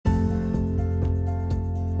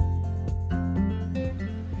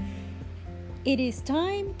It is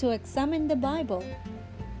time to examine the Bible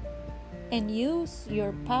and use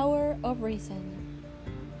your power of reason.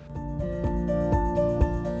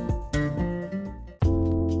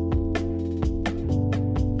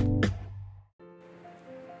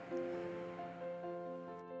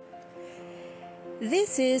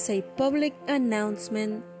 This is a public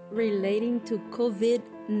announcement relating to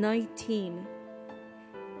COVID-19.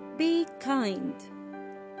 Be kind.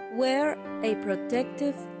 Wear a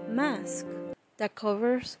protective mask that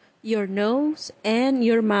covers your nose and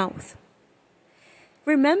your mouth.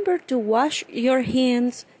 Remember to wash your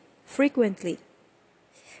hands frequently.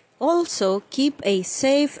 Also, keep a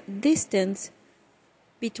safe distance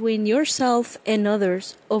between yourself and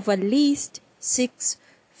others of at least 6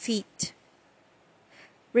 feet.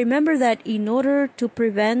 Remember that in order to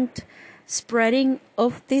prevent spreading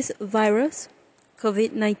of this virus,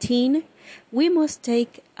 COVID-19, we must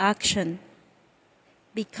take action.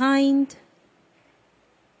 Be kind,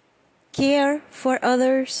 care for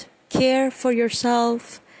others, care for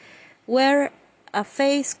yourself, wear a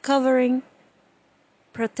face covering,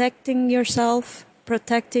 protecting yourself,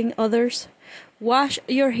 protecting others, wash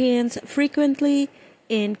your hands frequently,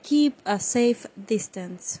 and keep a safe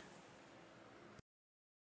distance.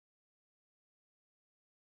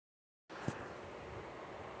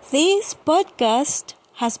 This podcast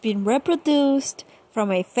has been reproduced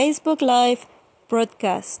from a Facebook Live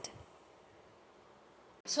broadcast.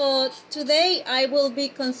 So today I will be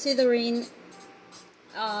considering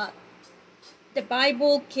the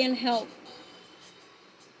Bible can help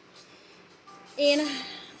in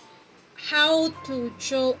how to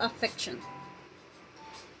show affection.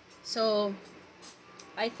 So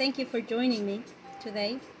I thank you for joining me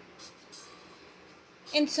today.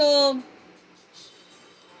 And so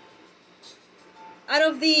out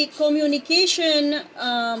of the communication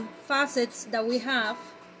facets that we have,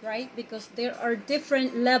 right, because there are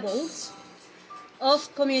different levels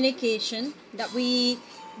of communication that we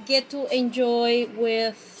get to enjoy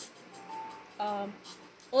with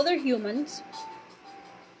other humans,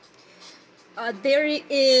 there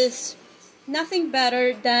is nothing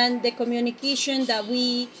better than the communication that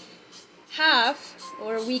we have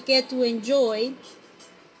or we get to enjoy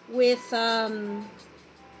with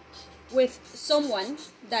someone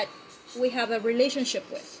that we have a relationship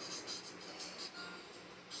with.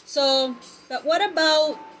 So, but what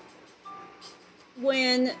about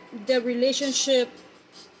when the relationship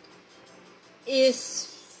it's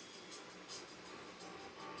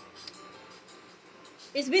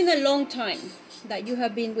been a long time that you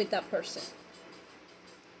have been with that person,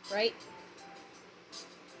 right?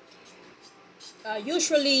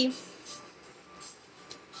 Usually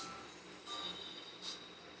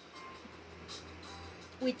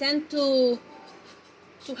we tend to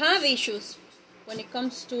have issues when it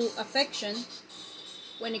comes to affection,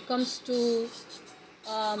 when it comes to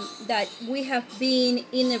that we have been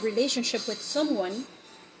in a relationship with someone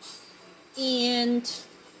and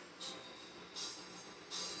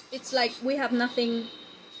it's like we have nothing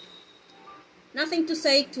to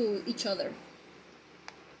say to each other,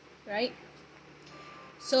 right?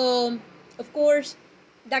 So of course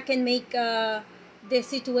that can make the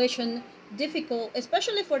situation difficult,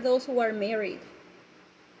 especially for those who are married,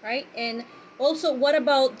 right? And also, what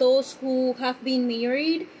about those who have been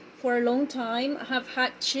married for a long time, have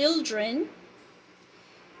had children,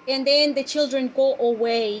 and then the children go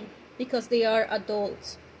away because they are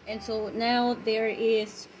adults, and so now there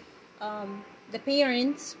is the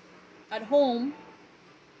parents at home,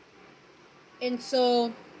 and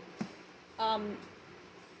so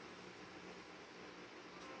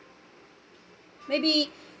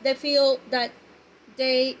maybe they feel that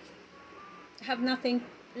they have nothing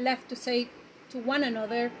left to say to one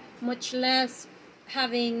another, much less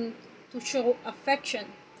having to show affection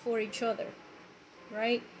for each other,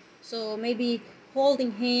 right? So maybe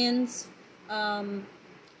holding hands,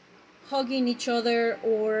 hugging each other,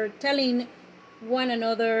 or telling one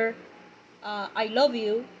another, I love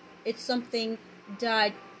you, it's something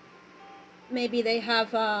that maybe they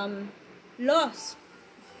have lost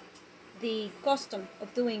the custom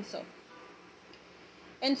of doing so.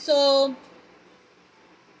 And so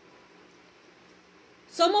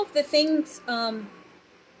some of the things that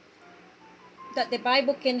the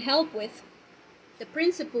Bible can help with, the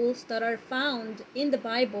principles that are found in the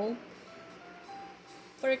Bible.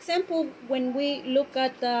 For example, when we look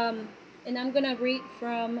at, and I'm going to read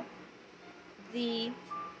from the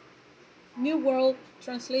New World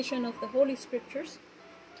Translation of the Holy Scriptures.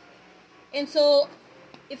 And so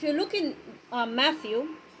if you look in Matthew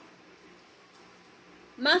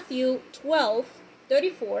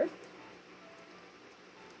 12:34,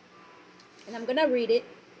 And I'm gonna read it.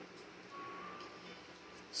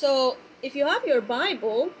 So if you have your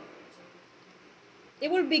Bible,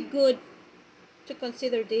 it will be good to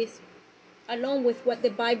consider this along with what the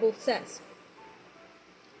Bible says.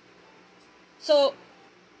 So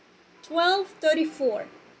 12:34.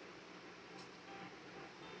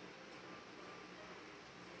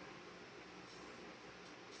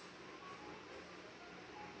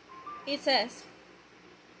 It says,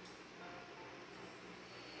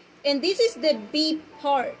 and this is the B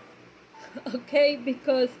part, okay,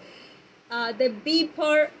 because the B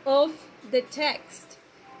part of the text,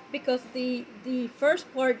 because the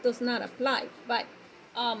first part does not apply, but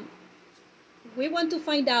we want to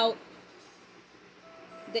find out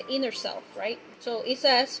the inner self, right? So it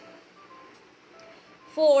says,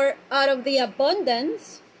 for out of the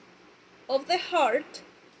abundance of the heart,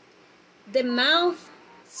 the mouth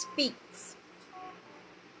speaks.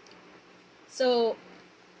 So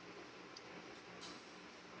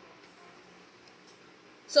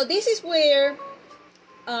this is where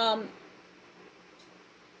the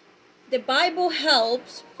Bible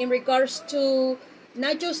helps in regards to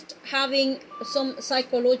not just having some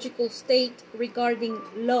psychological state regarding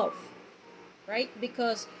love, right?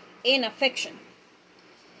 Because in affection.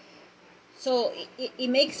 So it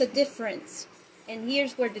makes a difference. And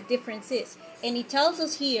here's where the difference is. And it tells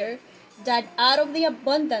us here that out of the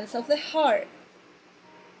abundance of the heart,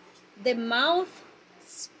 the mouth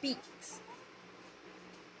speaks.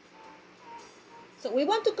 So we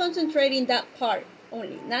want to concentrate in that part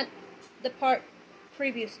only, not the part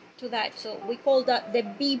previous to that. So we call that the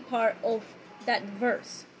B part of that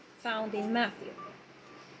verse found in Matthew,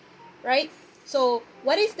 right? So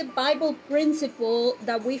what is the Bible principle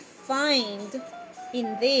that we find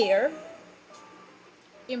in there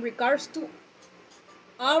in regards to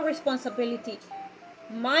our responsibility,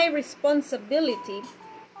 my responsibility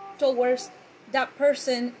towards that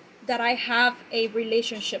person that I have a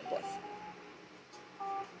relationship with,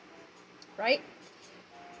 right?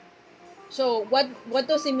 So what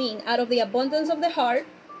does it mean? Out of the abundance of the heart,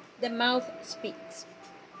 the mouth speaks.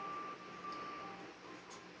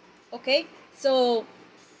 Okay, so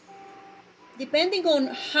depending on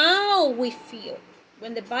how we feel,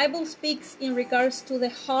 when the Bible speaks in regards to the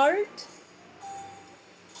heart,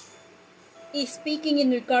 it's speaking in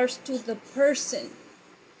regards to the person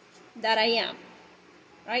that I am,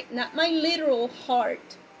 right? Not my literal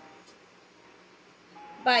heart,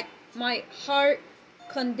 but my heart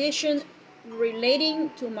condition relating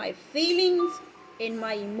to my feelings and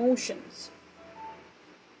my emotions.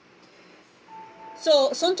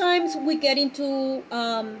 So sometimes we get into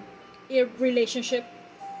a relationship,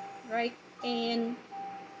 right? And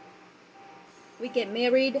we get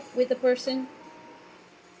married with the person.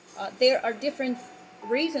 There are different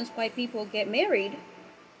reasons why people get married.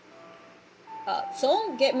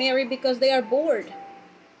 Some get married because they are bored.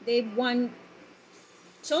 They want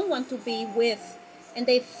someone to be with, and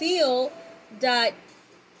they feel that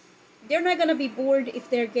they're not going to be bored if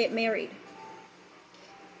they get married.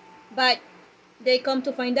 But they come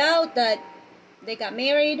to find out that they got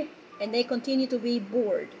married and they continue to be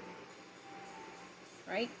bored,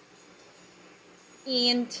 right?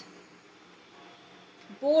 And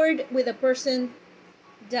bored with a person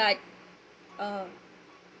that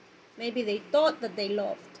maybe they thought that they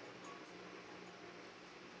loved.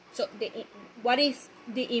 So what is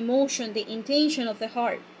the emotion, the intention of the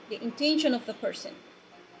heart, the intention of the person?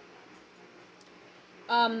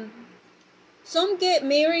 Some get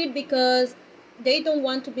married because they don't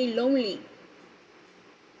want to be lonely.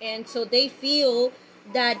 And so they feel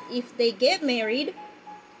that if they get married,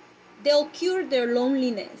 they'll cure their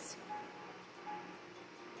loneliness.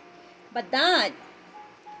 But that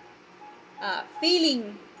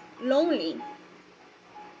feeling lonely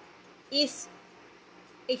is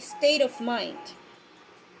a state of mind.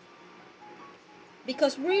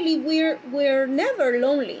 Because really we're never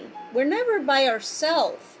lonely. We're never by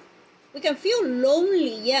ourselves. We can feel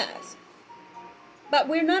lonely, yes, but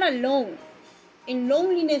we're not alone. And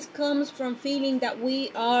loneliness comes from feeling that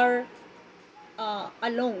we are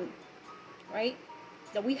alone, right?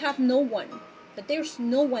 That we have no one, that there's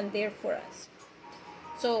no one there for us.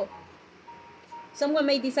 So someone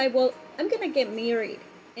may decide, well, I'm gonna get married,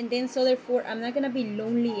 and then so therefore I'm not gonna be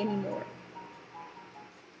lonely anymore.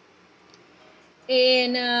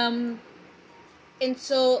 And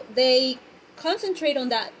so they concentrate on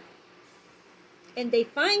that, and they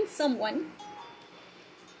find someone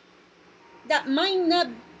that might not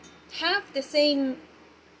have the same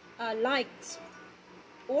likes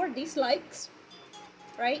or dislikes,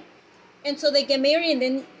 right? And so they get married, and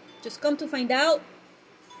then just come to find out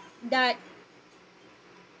that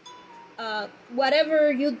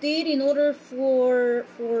whatever you did in order for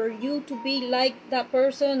you to be like that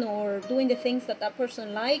person, or doing the things that that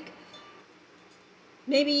person like,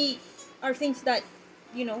 maybe are things that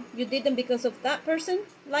you did them because of that person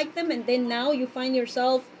like them, and then now you find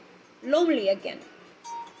yourself lonely again.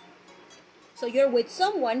 So you're with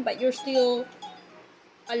someone, but you're still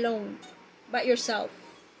alone by yourself.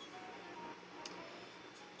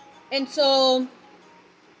 And so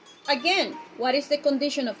again, what is the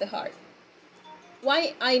condition of the heart?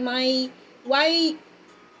 Why am I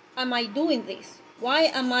doing this?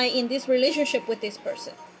 Why am I in this relationship with this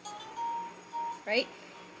person? Right?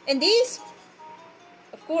 And these,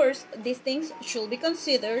 of course, these things should be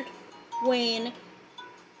considered when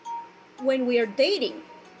we are dating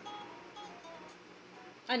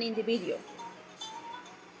an individual.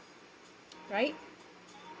 Right?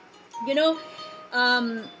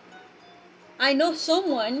 I know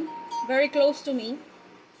someone very close to me,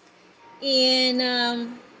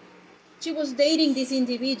 and she was dating this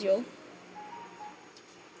individual,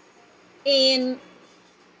 and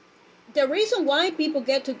the reason why people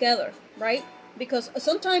get together, right? Because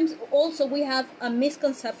sometimes also we have a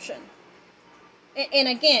misconception, and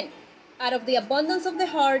again, out of the abundance of the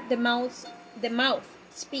heart, the mouth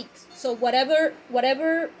speaks. So whatever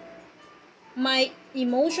my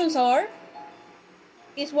emotions are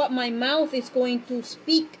is what my mouth is going to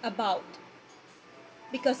speak about,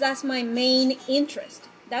 because that's my main interest.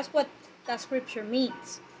 That's what that scripture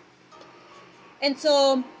means. And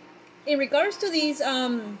so in regards to these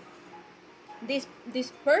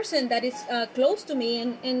this person that is close to me,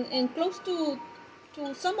 and close to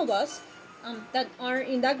some of us that are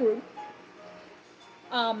in that group,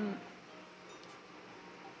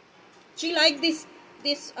 she liked this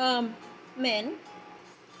man,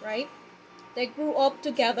 right? They grew up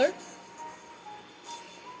together.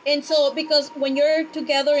 And so, because when you're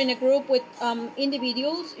together in a group with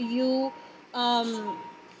individuals, you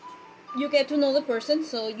get to know the person,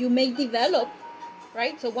 so you may develop,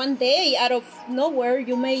 right? So one day, out of nowhere,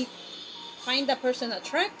 you may find that person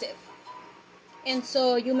attractive, and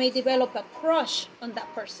so you may develop a crush on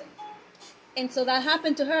that person. And so that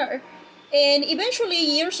happened to her, and eventually,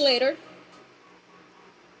 years later,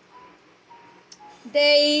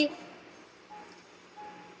 they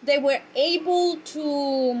were able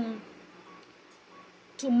to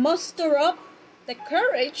muster up the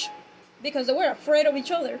courage, because they were afraid of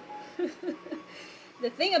each other. The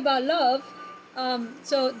thing about love,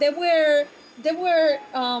 so they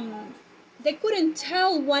couldn't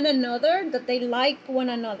tell one another that they liked one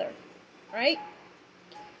another, right?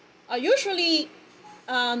 Usually,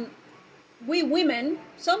 we women,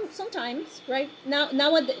 sometimes, right?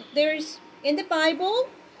 Now there's in the Bible,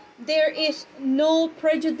 there is no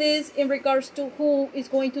prejudice in regards to who is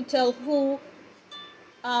going to tell who,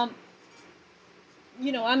 I'm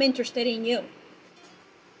interested in you,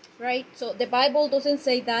 right? So the Bible doesn't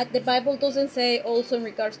say that. The Bible doesn't say also in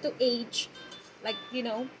regards to age, like,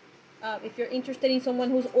 if you're interested in someone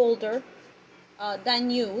who's older than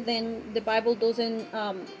you, then the Bible doesn't,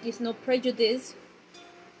 is no prejudice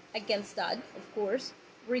against that, of course.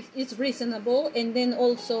 It's reasonable, and then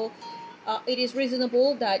also it is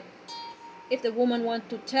reasonable that if the woman wants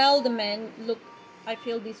to tell the man, look, I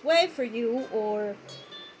feel this way for you, or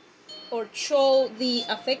show the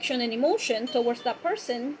affection and emotion towards that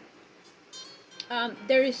person,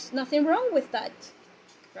 there is nothing wrong with that,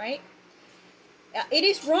 right? It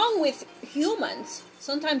is wrong with humans.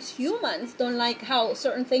 Sometimes humans don't like how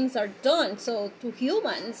certain things are done, so to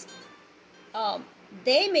humans,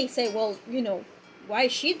 they may say, well, why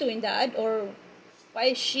is she doing that, or why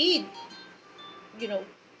is she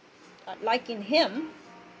liking him,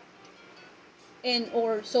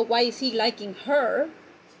 or so why is he liking her?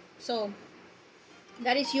 So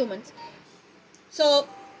that is humans. So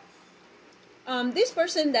this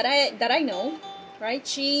person that I know, right,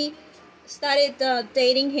 she started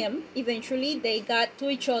dating him. Eventually they got to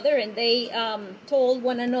each other, and they told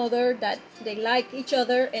one another that they liked each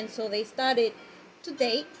other, and so they started to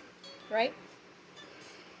date, right?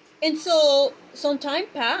 And so some time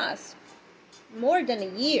passed, more than a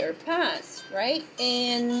year passed, right?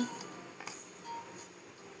 And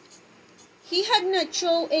he had not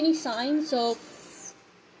shown any signs of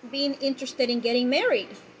being interested in getting married.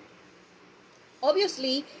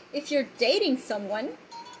 Obviously, if you're dating someone,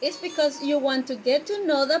 it's because you want to get to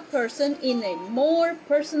know that person in a more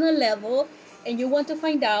personal level, and you want to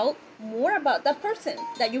find out more about that person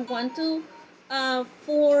that you want to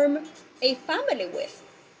form a family with.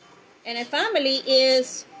 And a family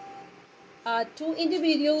is two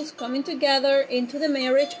individuals coming together into the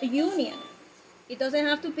marriage union. It doesn't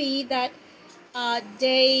have to be that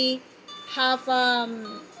they have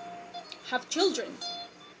have children.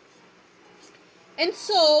 And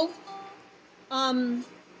so um,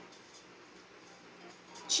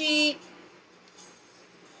 she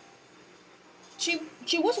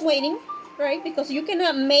she was waiting, right? Because you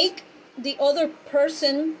cannot make the other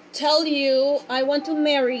person tell you, I want to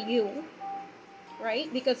marry you,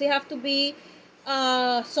 right? Because it have to be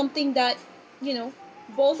something that, you know,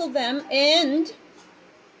 both of them. And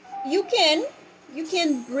you can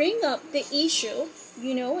bring up the issue,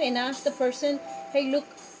 you know, and ask the person, hey, look,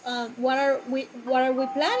 what are we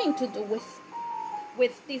planning to do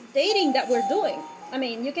with this dating that we're doing? I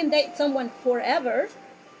mean, you can date someone forever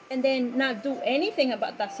and then not do anything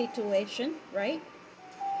about that situation, right?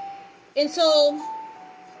 And so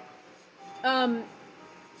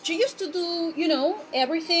she used to do, you know,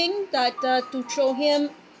 everything that to show him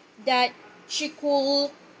that she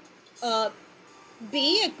could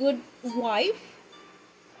be a good wife.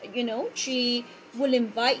 You know, she will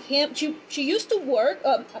invite him. She used to work.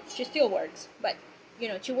 She still works, but you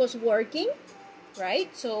know, she was working, right?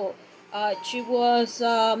 So she was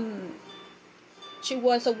a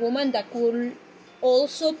woman that could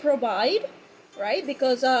also provide, right?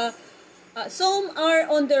 Because some are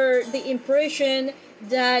under the impression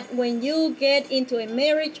that when you get into a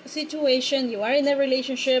marriage situation, you are in a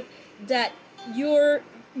relationship, that you're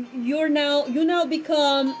you now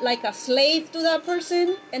become like a slave to that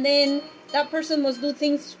person, and then that person must do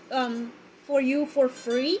things for you for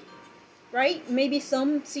free, right? Maybe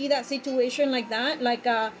some see that situation like that, like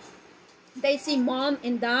they see mom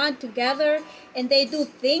and dad together and they do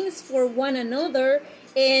things for one another,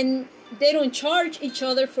 and they don't charge each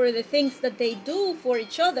other for the things that they do for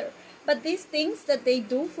each other. But these things that they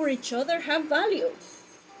do for each other have value.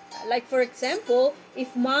 Like, for example,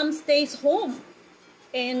 if mom stays home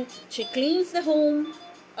and she cleans the home,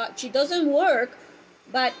 she doesn't work,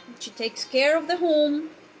 but she takes care of the home,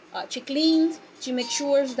 she cleans, she makes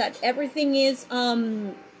sure that everything is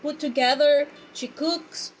put together, she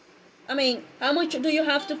cooks. I mean, how much do you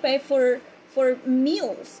have to pay for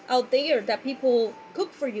meals out there that people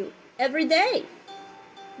cook for you every day?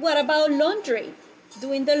 What about laundry?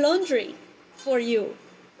 Doing the laundry for you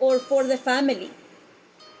or for the family?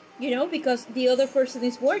 You know, because the other person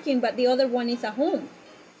is working, but the other one is at home.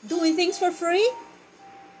 Doing things for free?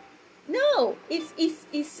 No,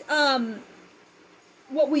 it's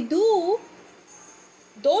what we do.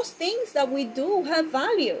 Those things that we do have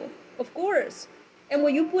value, of course. And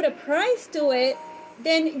when you put a price to it,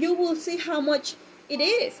 then you will see how much it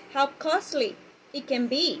is, how costly it can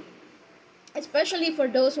be, especially for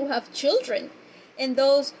those who have children and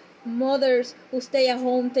those mothers who stay at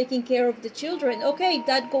home taking care of the children. Okay,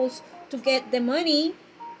 that goes to get the money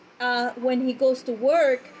when he goes to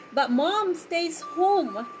work, but mom stays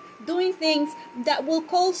home doing things that will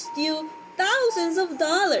cost you thousands of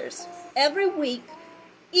dollars every week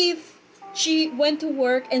if she went to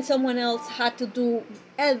work and someone else had to do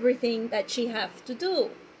everything that she has to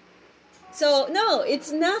do. So no,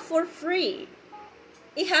 it's not for free.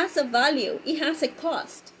 It has a value, it has a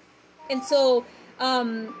cost. And so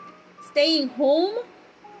staying home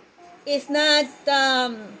is not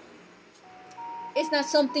it's not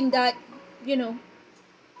something that, you know,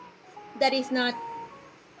 that is not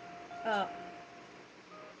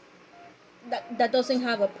that doesn't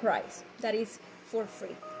have a price, that is for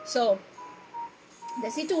free. So the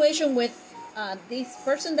situation with this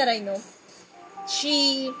person that I know,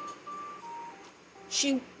 she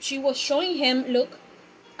was showing him, look,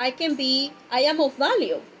 I am of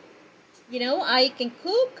value. You know, I can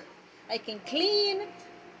cook, I can clean,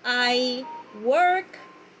 I work,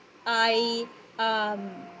 I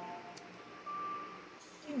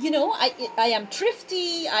you know, I am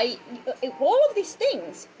thrifty, all of these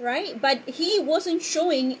things, right? But he wasn't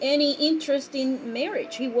showing any interest in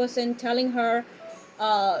marriage. He wasn't telling her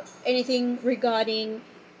anything regarding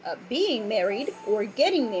being married or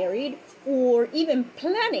getting married or even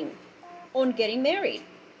planning on getting married.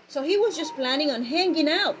 So he was just planning on hanging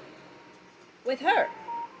out with her,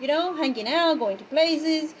 you know, hanging out, going to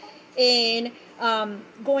places, and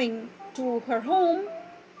going to her home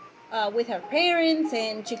with her parents,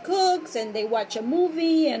 and she cooks and they watch a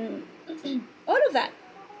movie and all of that,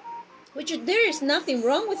 which there is nothing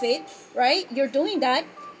wrong with it, right? You're doing that,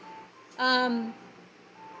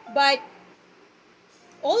 but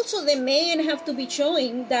also the man have to be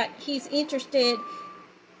showing that he's interested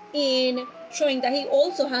in showing that he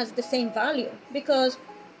also has the same value, because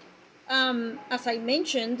as I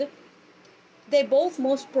mentioned, they both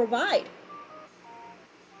must provide.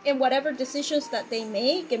 And whatever decisions that they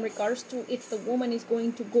make in regards to if the woman is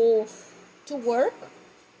going to go to work,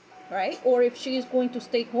 right, or if she is going to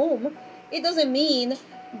stay home, it doesn't mean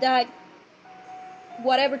that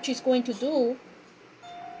whatever she's going to do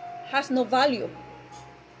has no value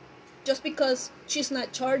just because she's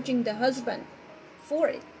not charging the husband for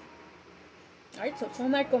it. All right, so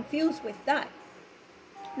some are confused with that.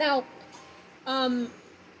 Now,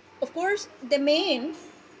 of course, the men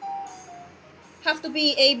have to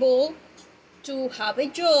be able to have a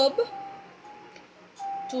job,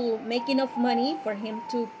 to make enough money for him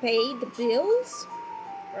to pay the bills,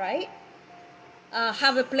 right?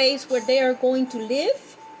 Have a place where they are going to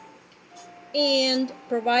live, and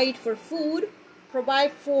provide for food,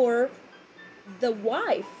 provide for the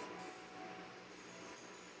wife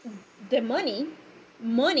the money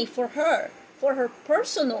for her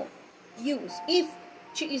personal use, if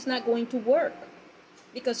she is not going to work,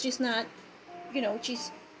 because she's not,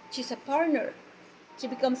 she's a partner. She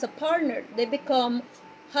becomes a partner. They become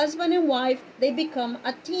husband and wife. They become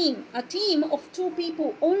a team of two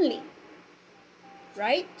people only,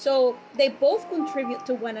 right? So they both contribute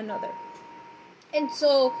to one another. And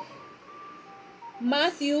so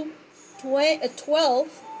Matthew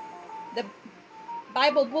 12, the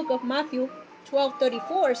Bible book of Matthew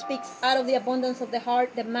 12:34 speaks, out of the abundance of the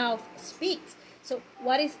heart the mouth speaks. So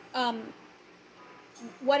what is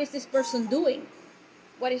this person doing?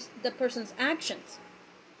 What is the person's actions?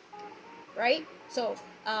 Right? So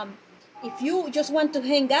if you just want to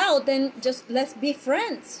hang out, then just let's be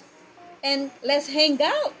friends and let's hang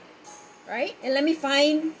out, right? And let me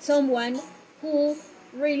find someone who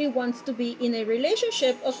really wants to be in a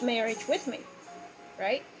relationship of marriage with me,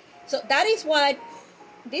 right? So that is what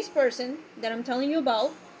this person that I'm telling you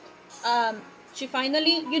about, she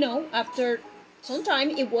finally, after some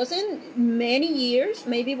time, it wasn't many years,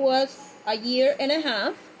 maybe it was a year and a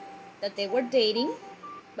half that they were dating,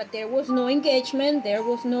 but there was no engagement, there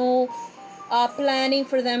was no planning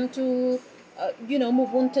for them to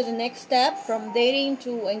move on to the next step, from dating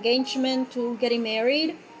to engagement to getting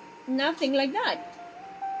married. Nothing like that,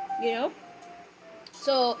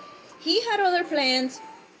 so he had other plans,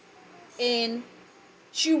 and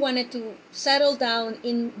she wanted to settle down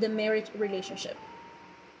in the marriage relationship,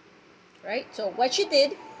 right? So what she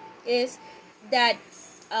did is that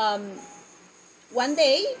one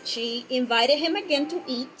day she invited him again to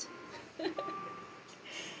eat,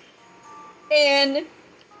 and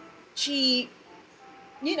she,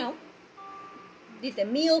 did the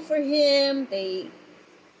meal for him. They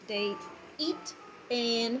eat,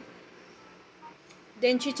 and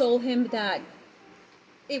then she told him that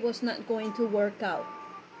it was not going to work out,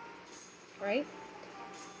 right?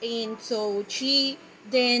 And so she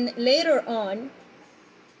then later on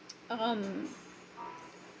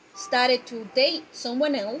started to date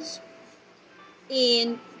someone else,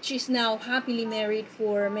 and she's now happily married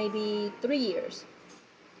for maybe 3 years.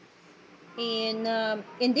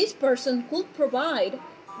 And this person could provide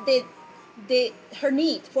her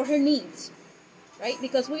needs, right?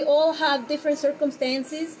 Because we all have different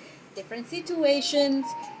circumstances, different situations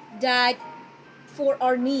that for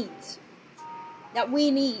our needs that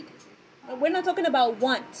we need. We're not talking about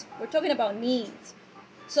wants, we're talking about needs.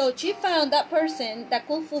 So she found that person that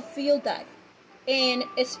could fulfill that, and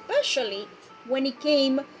especially when it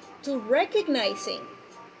came to recognizing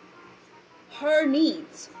her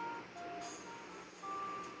needs,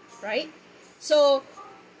 right? So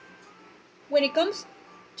when it comes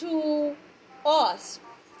to us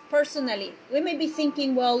personally, we may be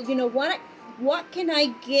thinking, well, what can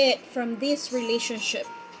I get from this relationship?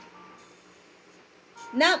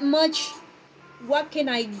 Not much. What can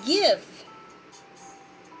I give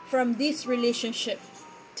from this relationship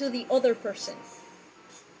to the other person?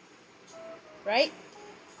 Right?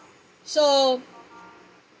 So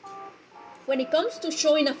when it comes to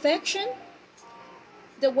showing affection,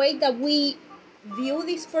 the way that we view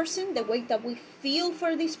this person, the way that we feel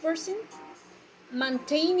for this person,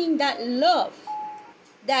 maintaining that love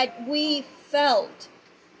that we felt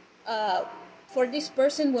for this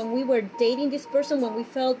person when we were dating this person, when we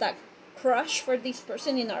felt that crush for this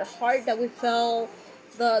person in our heart, that we felt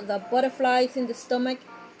the butterflies in the stomach.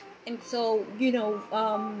 And so, we don't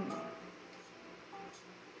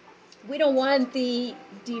want the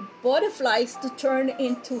butterflies to turn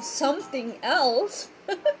into something else.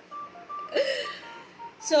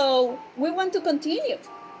 So we want to continue.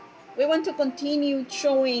 We want to continue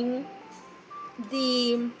showing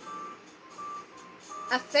the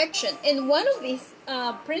affection. And one of these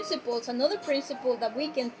principles, another principle that we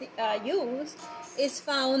can use, is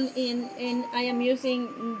found in I am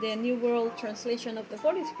using the New World Translation of the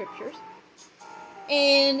Holy Scriptures.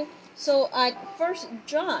 And so at 1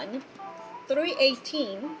 John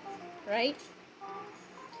 3:18, right?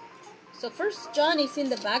 So First John is in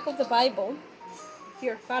the back of the Bible, if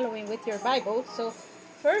you're following with your Bible. So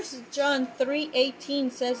First John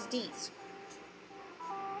 3:18 says this.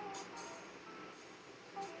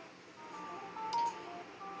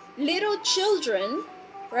 Little children,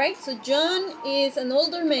 right? So John is an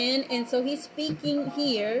older man, and so he's speaking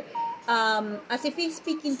here as if he's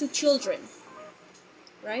speaking to children,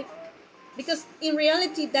 right? Because in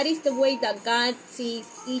reality, that is the way that God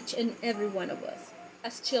sees each and every one of us,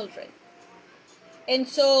 as children. And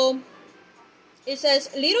so it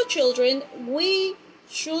says, little children, we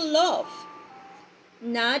should love,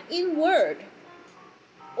 not in word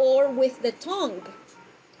or with the tongue,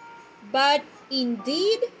 but in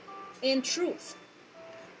deed and truth.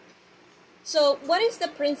 So what is the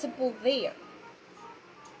principle there?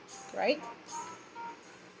 Right?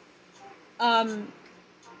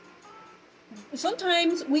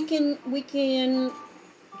 Sometimes we can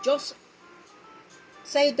just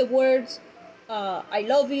say the words I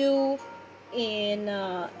love you, and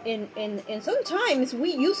sometimes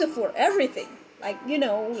we use it for everything. Like,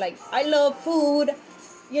 like I love food,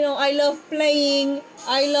 I love playing,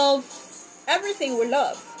 I love everything we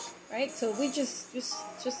love, right? So we just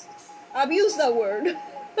abuse that word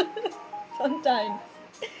sometimes.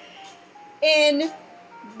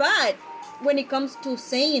 But when it comes to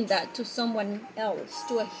saying that to someone else,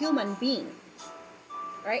 to a human being,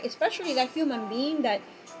 right? Especially that human being that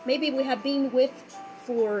maybe we have been with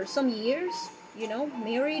for some years,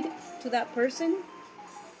 married to that person,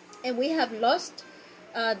 and we have lost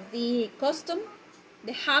the custom,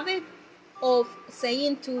 the habit of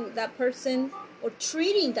saying to that person or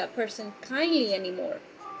treating that person kindly anymore,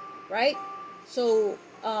 right? So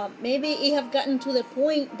maybe it have gotten to the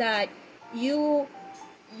point that you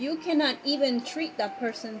cannot even treat that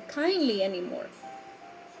person kindly anymore,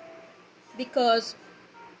 because,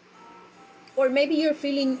 or maybe you're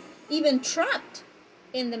feeling even trapped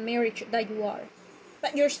in the marriage that you are,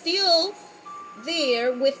 but you're still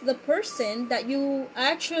there with the person that you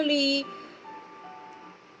actually,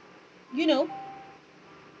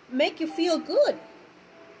 make you feel good,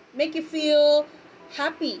 make you feel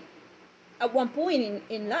happy at one point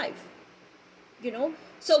in life,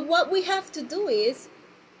 So what we have to do is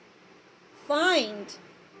find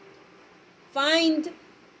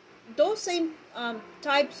those same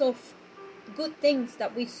types of good things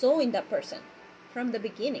that we saw in that person from the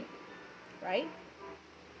beginning, right?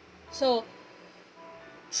 So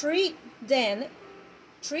treat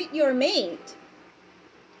your mate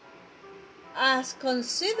as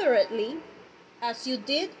considerately as you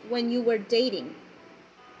did when you were dating.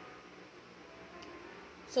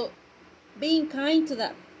 So being kind to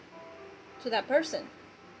that person.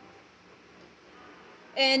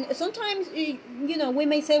 And sometimes, we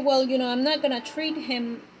may say, well, I'm not gonna treat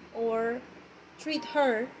him or treat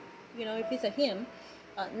her, if it's a him,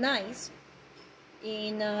 nice.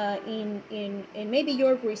 And maybe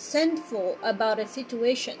you're resentful about a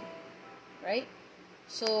situation, right?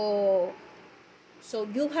 So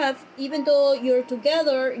you have, even though you're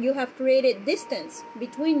together, you have created distance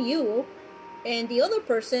between you and the other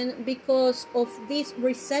person because of this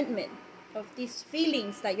resentment, of these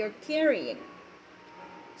feelings that you're carrying.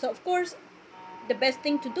 So of course, the best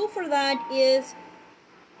thing to do for that is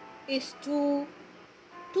to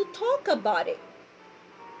talk about it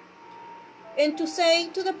and to say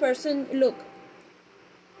to the person, look,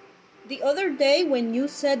 the other day when you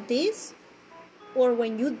said this or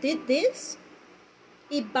when you did this,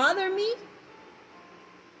 it bothered me.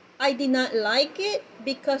 I did not like it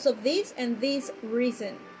because of this and this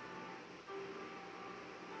reason.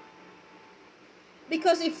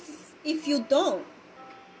 Because if you don't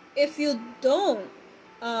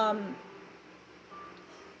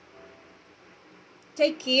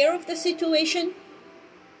take care of the situation,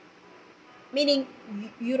 meaning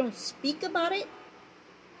you don't speak about it,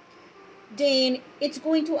 then it's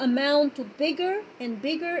going to amount to bigger and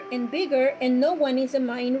bigger and bigger, and no one is a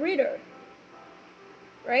mind reader,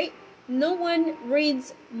 right? No one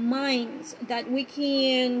reads minds that we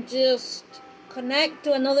can just connect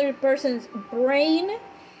to another person's brain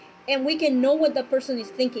and we can know what the person is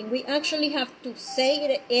thinking. We actually have to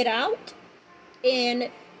say it out. And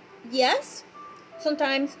yes,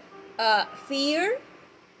 sometimes fear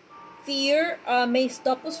may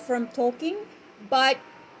stop us from talking, but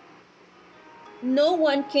no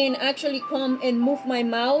one can actually come and move my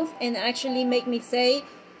mouth and actually make me say,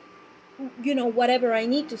 whatever I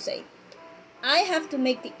need to say. I have to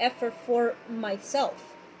make the effort for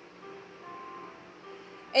myself.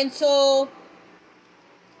 And so,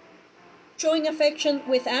 showing affection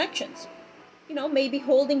with actions, maybe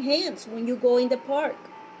holding hands when you go in the park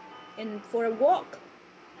and for a walk,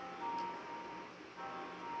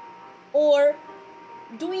 or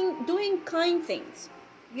doing kind things,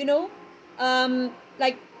 you know,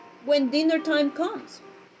 like when dinner time comes,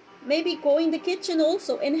 maybe go in the kitchen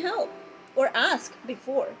also and help, or ask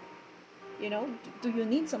before, you know, do you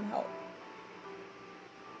need some help?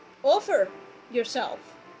 Offer yourself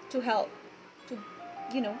to help, to,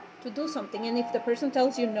 you know, to do something. And if the person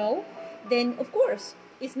tells you no, then of course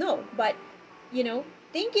it's no. But, you know,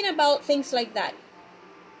 thinking about things like that.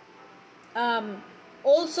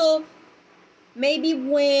 Also, maybe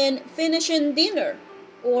when finishing dinner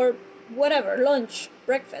or whatever, lunch,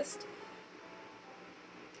 breakfast,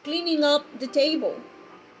 cleaning up the table,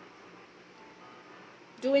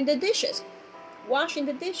 doing the dishes, washing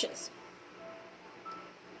the dishes.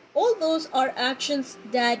 All those are actions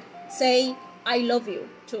that say, I love you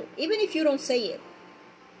too, even if you don't say it.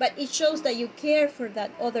 But it shows that you care for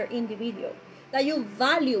that other individual, that you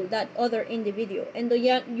value that other individual, and that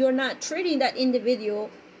you're not treating that individual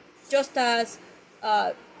just as,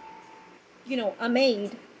 you know, a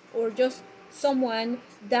maid, or just someone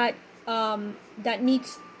that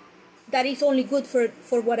that is only good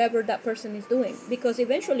for whatever that person is doing, because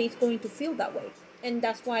eventually it's going to feel that way. And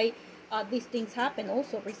that's why these things happen,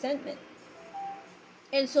 also resentment.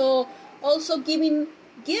 And so also giving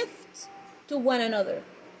gifts to one another,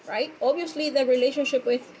 right? Obviously the relationship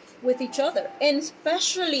with each other, and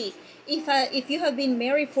especially if you have been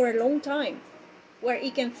married for a long time, where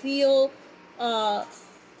it can feel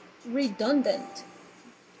redundant,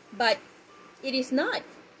 but it is not,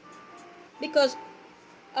 because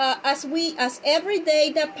as every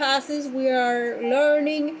day that passes, we are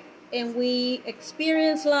learning and we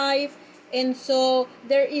experience life, and so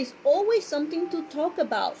there is always something to talk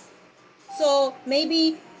about. So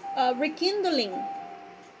maybe rekindling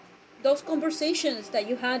those conversations that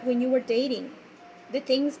you had when you were dating, the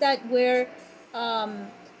things that were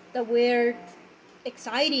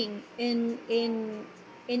exciting and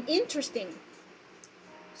interesting.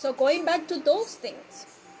 So going back to those things,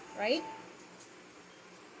 right?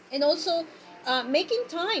 And also making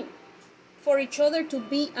time for each other to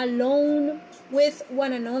be alone with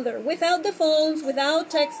one another, without the phones, without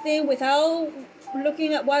texting, without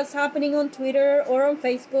looking at what's happening on Twitter or on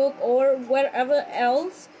Facebook or wherever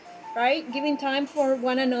else, right? Giving time for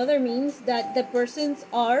one another means that the persons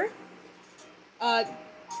are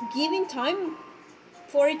giving time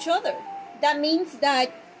for each other. That means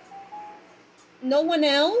that no one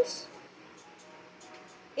else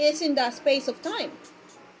is in that space of time.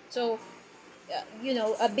 So, you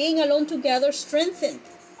know, being alone together strengthens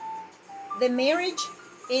the marriage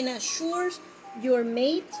and assures your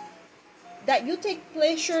mate that you take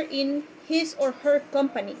pleasure in his or her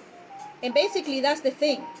company. And basically, that's the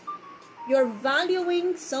thing. You're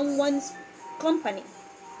valuing someone's company,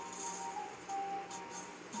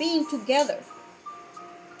 being together.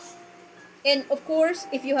 And of course,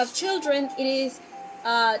 if you have children, it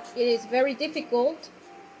is very difficult,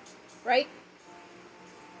 right?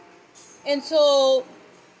 And so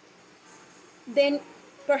then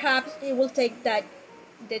perhaps it will take that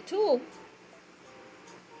the two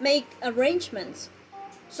make arrangements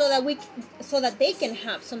so that they can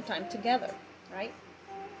have some time together, right?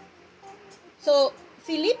 So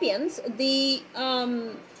Philippians, the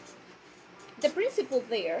principle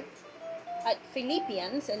there at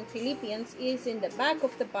Philippians, and Philippians is in the back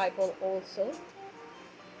of the Bible also,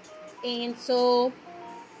 and so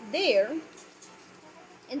there,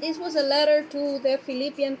 and this was a letter to the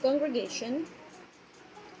Philippian congregation.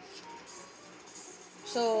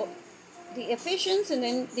 So the Ephesians and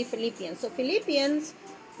then the Philippians. So Philippians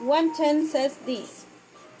 1:10 says this: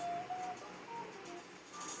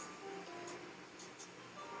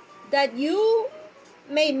 that you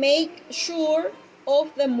may make sure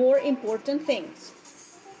of the more important things,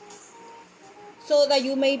 so that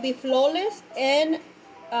you may be flawless and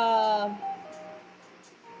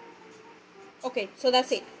okay, so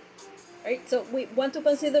that's it. Right? So we want to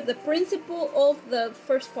consider the principle of the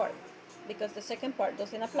first part, because the second part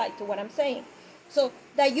doesn't apply to what I'm saying. So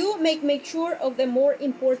that you make sure of the more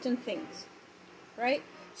important things, right?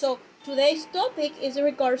 So today's topic is in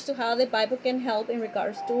regards to how the Bible can help in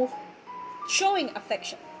regards to showing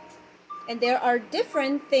affection. And there are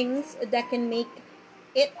different things that can make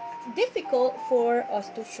it difficult for us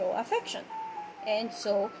to show affection. And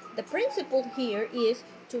so the principle here is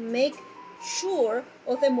to make sure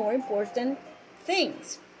of the more important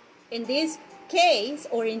things. In this case,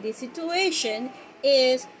 or in this situation,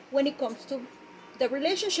 is when it comes to the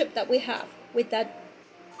relationship that we have with that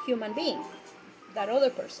human being, that other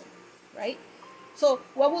person, right? So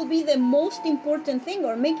what will be the most important thing,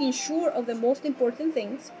 or making sure of the most important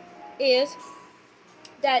things, is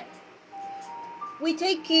that We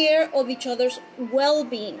take care of each other's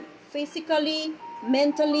well-being, physically,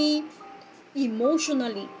 mentally,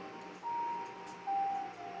 emotionally.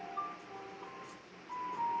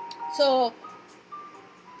 So,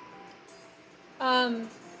 um,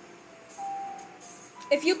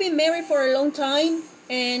 if you've been married for a long time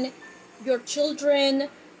and your children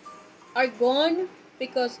are gone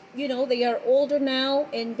because they are older now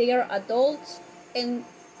and they are adults and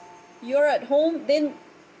you're at home, then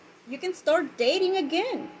you can start dating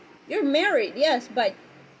again. You're married, yes, but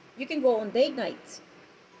you can go on date nights,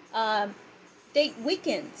 um, date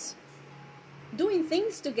weekends, doing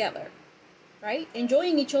things together, right?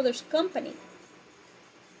 Enjoying each other's company,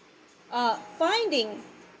 finding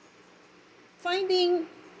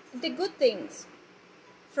the good things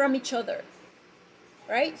from each other,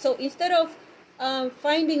 right? So instead of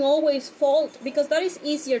finding always fault, because that is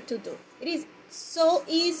easier to do. It is so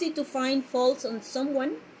easy to find faults on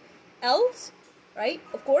someone else, right?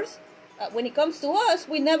 Of course, when it comes to us,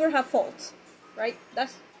 we never have faults, right?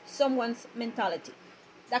 That's someone's mentality.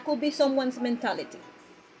 That could be someone's mentality.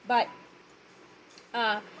 But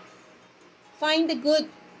find the good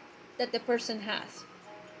that the person has,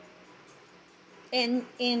 and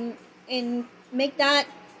make that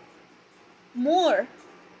more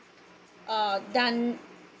than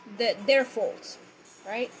their faults,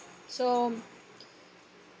 right? So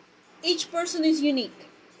each person is unique.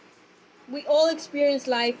 We all experience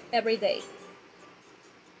life every day.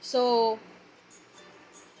 So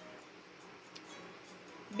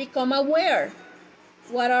become aware.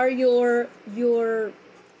 What are your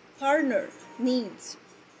partner needs?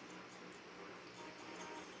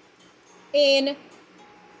 And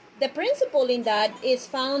the principle in that is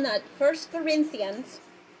found at 1 Corinthians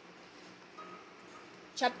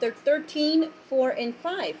chapter 13, 4 and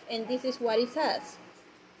 5. And this is what it says.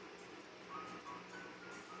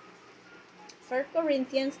 1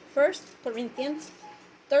 Corinthians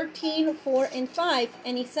 13, 4 and 5.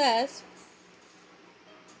 And it says,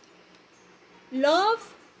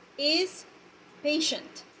 love is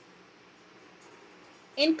patient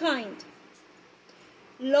and kind.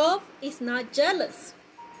 Love is not jealous.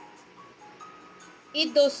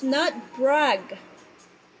 It does not brag,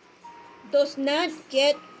 does not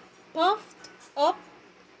get puffed up,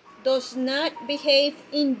 does not behave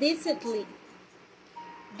indecently,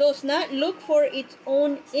 does not look for its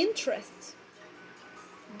own interests,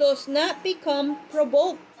 does not become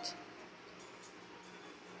provoked.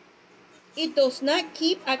 It does not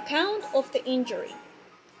keep account of the injury.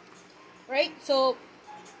 Right? So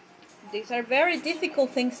these are very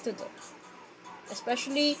difficult things to do,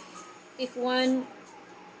 especially if one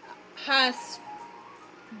has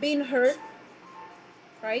been hurt,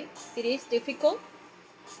 right? It is difficult.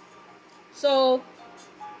 So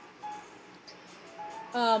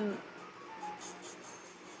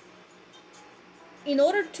in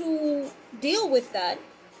order to deal with that,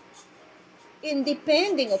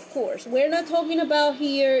 independent, of course, we're not talking about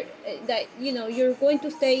here that you're going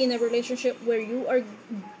to stay in a relationship where you are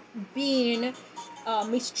being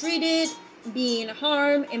mistreated, being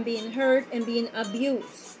harmed, and being hurt, and being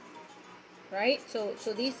abused, right? So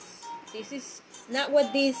this is not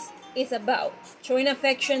what this is about. Showing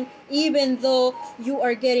affection even though you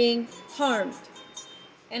are getting harmed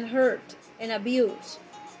and hurt and abused.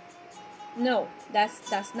 No,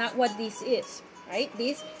 that's not what this is, right?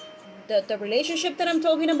 The relationship that I'm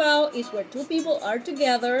talking about is where two people are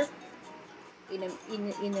together in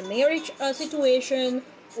a marriage situation,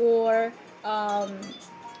 or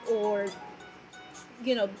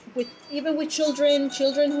with even with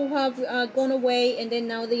children who have gone away and then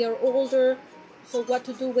now they are older. So what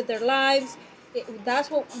to do with their lives? That's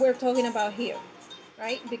what we're talking about here,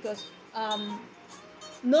 right? Because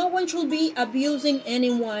no one should be abusing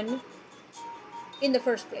anyone in the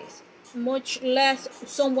first place, much less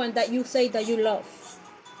someone that you say that you love.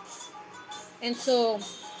 And so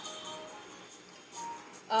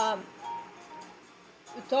we're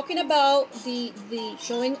talking about the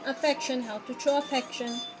showing affection, how to show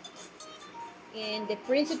affection. And the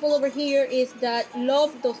principle over here is that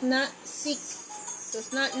love does not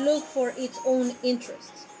look for its own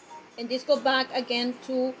interests. And this goes back again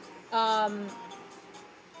to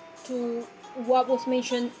what was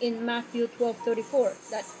mentioned in Matthew 12:34,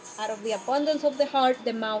 that out of the abundance of the heart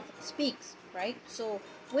the mouth speaks, right? So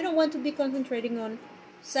we don't want to be concentrating on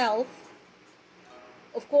self.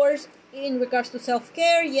 Of course, in regards to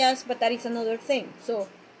self-care, yes, but that is another thing. So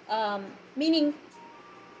meaning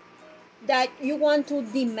that you want to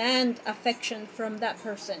demand affection from that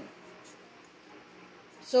person.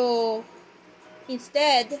 So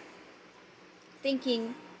instead,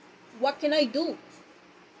 thinking, what can I do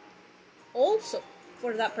also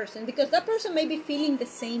for that person, because that person may be feeling the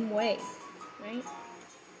same way, right?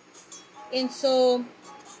 And so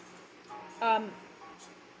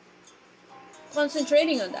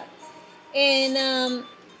concentrating on that. And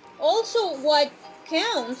also what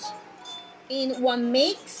counts in what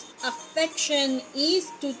makes affection is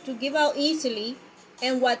to give out easily,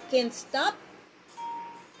 and what can stop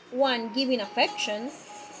one giving affection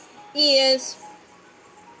is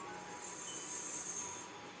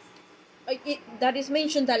that is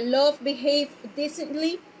mentioned that love behave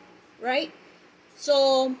decently, right?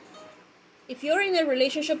 So if you're in a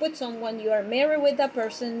relationship with someone, you are married with that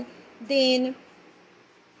person, then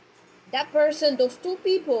that person, those two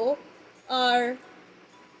people are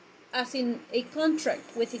as in a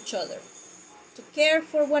contract with each other to care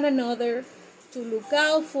for one another, to look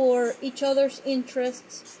out for each other's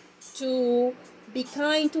interests, to be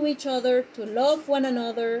kind to each other, to love one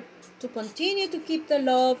another, to continue to keep the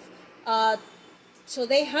love. So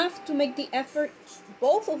they have to make the effort,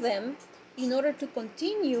 both of them, in order to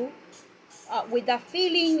continue with that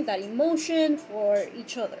feeling, that emotion for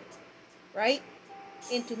each other, right?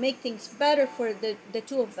 And to make things better for the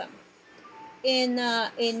two of them. In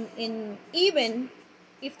even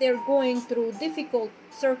if they're going through difficult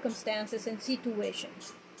circumstances and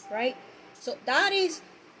situations, right? So that is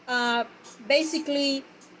basically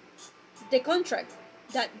the contract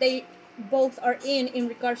that they both are in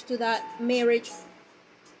regards to that marriage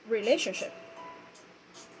relationship.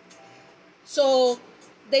 So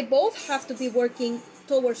they both have to be working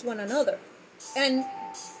towards one another, and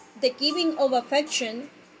the giving of affection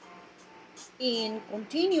in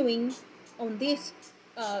continuing on this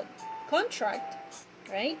contract,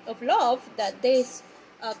 right, of love that this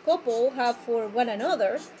couple have for one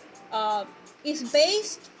another is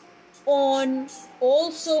based on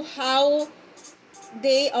also how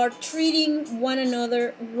they are treating one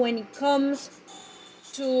another when it comes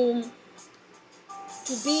to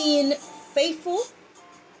being faithful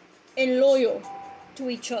and loyal to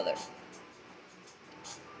each other,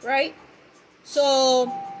 right? So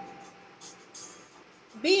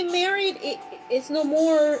being married, it's no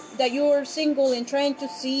more that you're single and trying to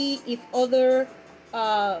see if other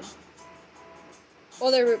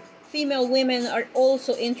female women are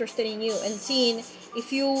also interested in you, and seeing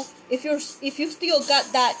if you still got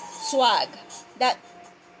that swag, that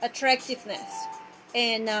attractiveness,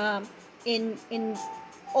 and in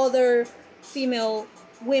other female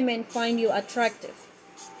women find you attractive,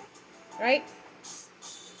 right?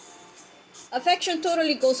 Affection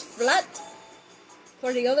totally goes flat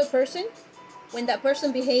for the other person when that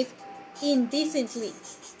person behaves indecently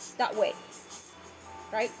that way,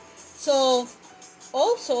 right? So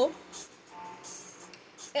also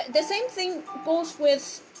the same thing goes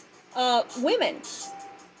with women,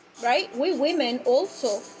 right? We women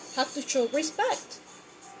also have to show respect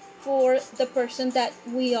for the person that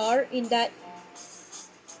we are in that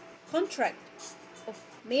contract of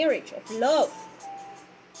marriage, of love.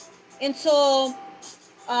 And so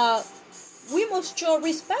we must show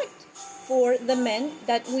respect for the men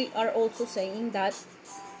that we are also saying that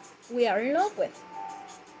we are in love with.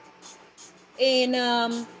 And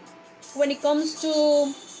when it comes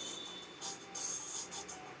to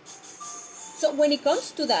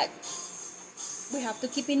that, we have to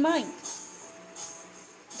keep in mind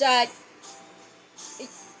that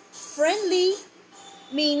friendly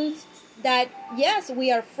means that yes,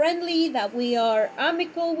 we are friendly, that we are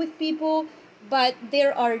amicable with people, but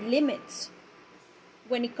there are limits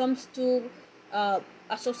when it comes to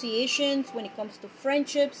associations, when it comes to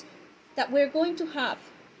friendships that we're going to have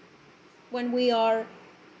when we are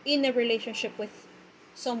in a relationship with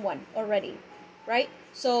someone already, right?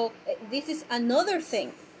 So this is another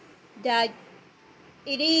thing that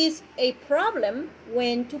it is a problem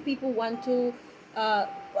when two people want to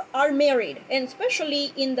are married, and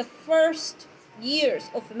especially in the first years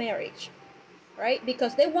of marriage, right?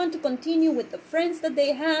 Because they want to continue with the friends that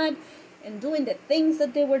they had and doing the things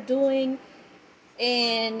that they were doing,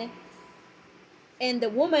 and the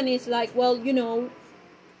woman is like, well,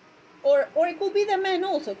 or it could be the man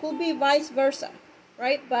also, it could be vice versa,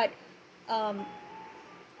 right? But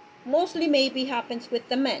mostly maybe happens with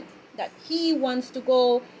the man, that he wants to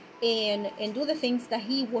go and do the things that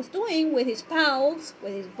he was doing with his pals,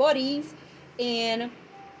 with his buddies, and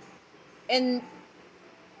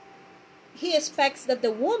he expects that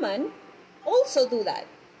the woman also do that.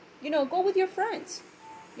 Go with your friends,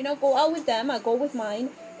 go out with them, I go with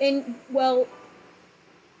mine. And well,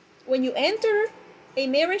 when you enter a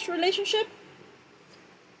marriage relationship,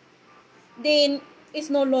 then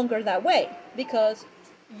it's no longer that way, because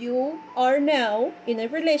you are now in a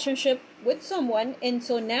relationship with someone, and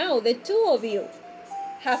so now the two of you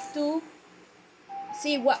have to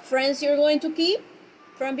see what friends you're going to keep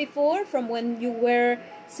from before, from when you were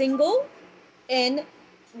single, and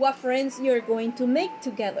what friends you're going to make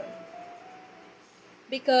together.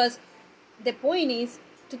 Because the point is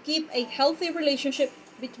to keep a healthy relationship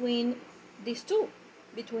between these two,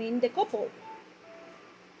 between the couple.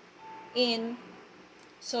 And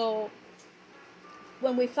so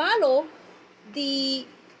when we follow the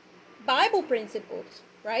Bible principles,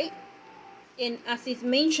 right? And as is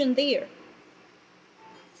mentioned there,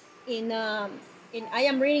 in I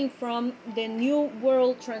am reading from the New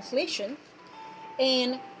World Translation,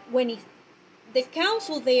 and the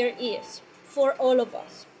counsel there is for all of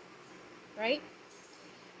us, right?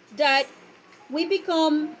 That we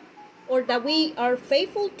become, or that we are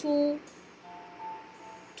faithful to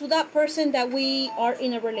that person that we are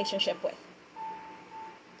in a relationship with.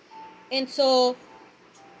 And so,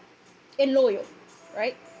 and loyal,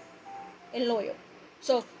 right? And loyal.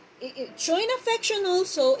 So, showing affection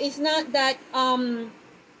also is not that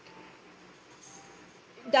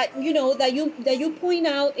that you point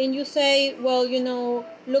out and you say, well,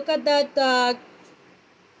 look at that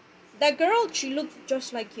girl, she looks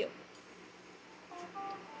just like you,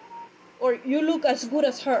 or you look as good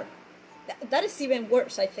as her. That is even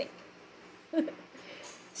worse, I think.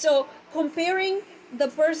 So comparing the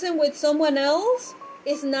person with someone else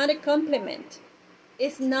is not a compliment.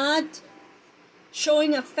 It's not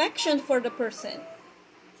showing affection for the person,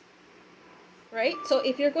 right? So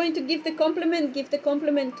if you're going to give the compliment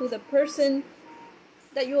to the person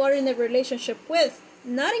that you are in a relationship with,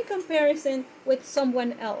 not in comparison with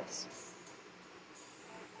someone else.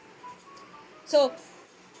 So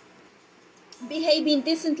behaving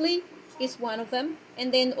decently is one of them.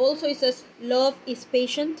 And then also it says love is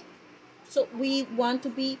patient. So we want to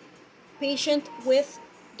be patient with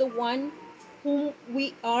the one whom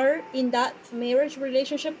we are in that marriage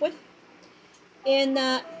relationship with. And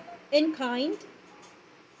kind,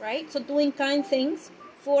 right? So doing kind things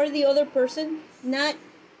for the other person, not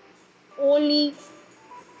only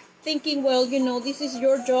thinking, well, this is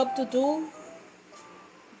your job to do,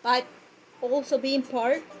 but also being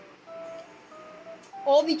part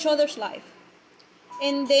of each other's life.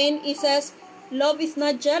 And then it says love is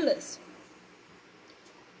not jealous.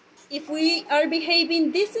 If we are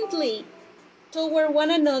behaving decently toward one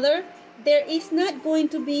another, there is not going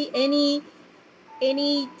to be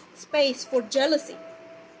any space for jealousy,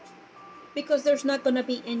 because there's not going to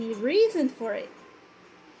be any reason for it.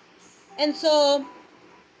 And so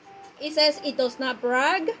it says it does not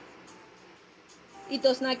brag, it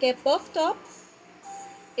does not get puffed up,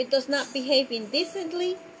 it does not behave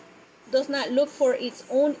indecently, does not look for its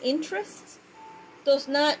own interests, does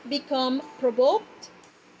not become provoked,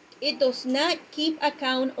 it does not keep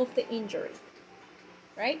account of the injury,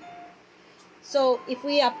 right? So if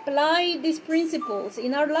we apply these principles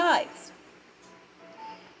in our lives,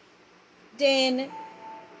 then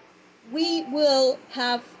we will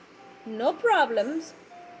have no problems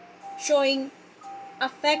showing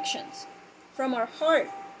affections from our heart,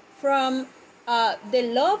 from the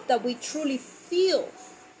love that we truly feel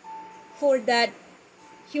for that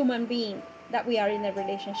human being that we are in a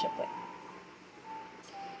relationship with.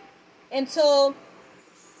 And so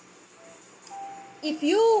if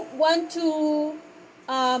you want to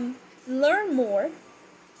learn more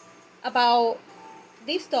about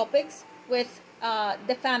these topics with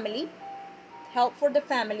the family, help for the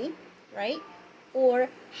family, right? Or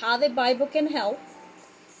how the Bible can help,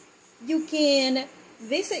 you can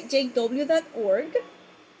visit jw.org.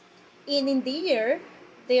 And in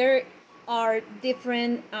there are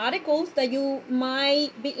different articles that you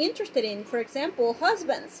might be interested in. For example,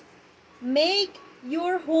 husbands, make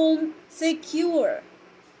your home secure.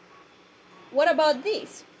 What about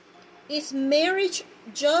this? Is marriage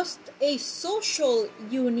just a social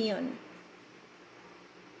union?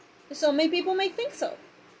 So many people may think so,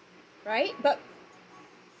 right? But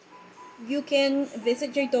you can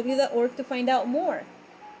visit jw.org to find out more.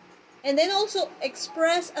 And then also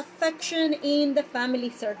express affection in the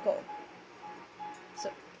family circle.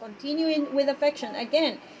 So continuing with affection.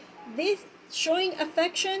 Again, this showing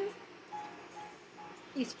affection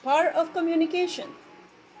is part of communication.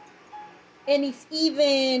 And it's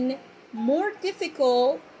even more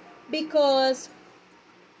difficult because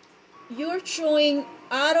you're showing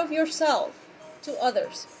out of yourself to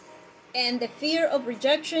others. And the fear of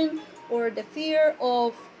rejection, or the fear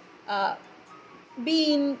of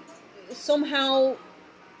being somehow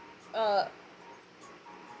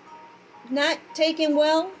not taken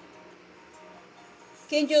well,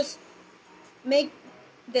 can just make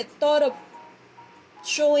the thought of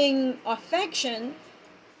showing affection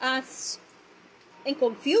as and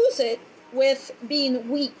confuse it with being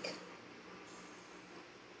weak.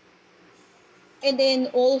 And then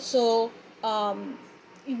also,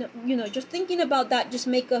 just thinking about that just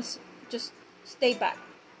make us just stay back,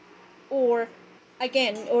 or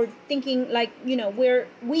again, or thinking like, we're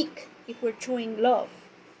weak if we're showing love.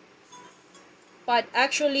 But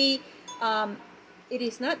actually, it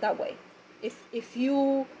is not that way. If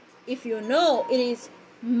you know, it is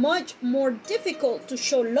much more difficult to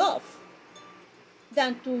show love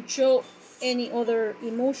than to show any other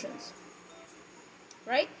emotions,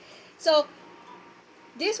 right? So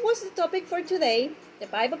this was the topic for today. The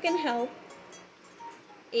Bible can help.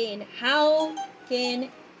 In how can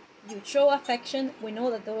you show affection? We know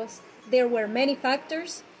that there were many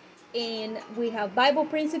factors, and we have Bible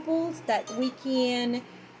principles that we can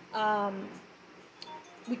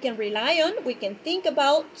rely on, we can think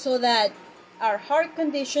about, so that our heart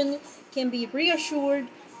condition can be reassured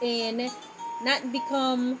and not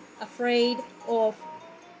become afraid of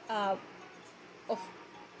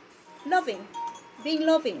loving, being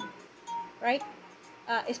loving, right?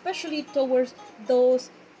 Especially towards those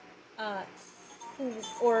who,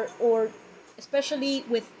 or especially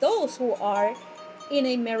with those who are in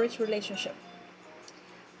a marriage relationship.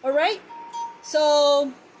 All right,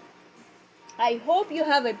 so I hope you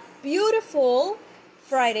have a beautiful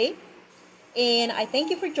Friday, and I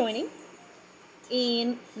thank you for joining.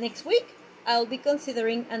 And next week I'll be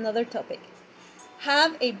considering another topic.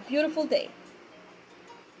 Have a beautiful day.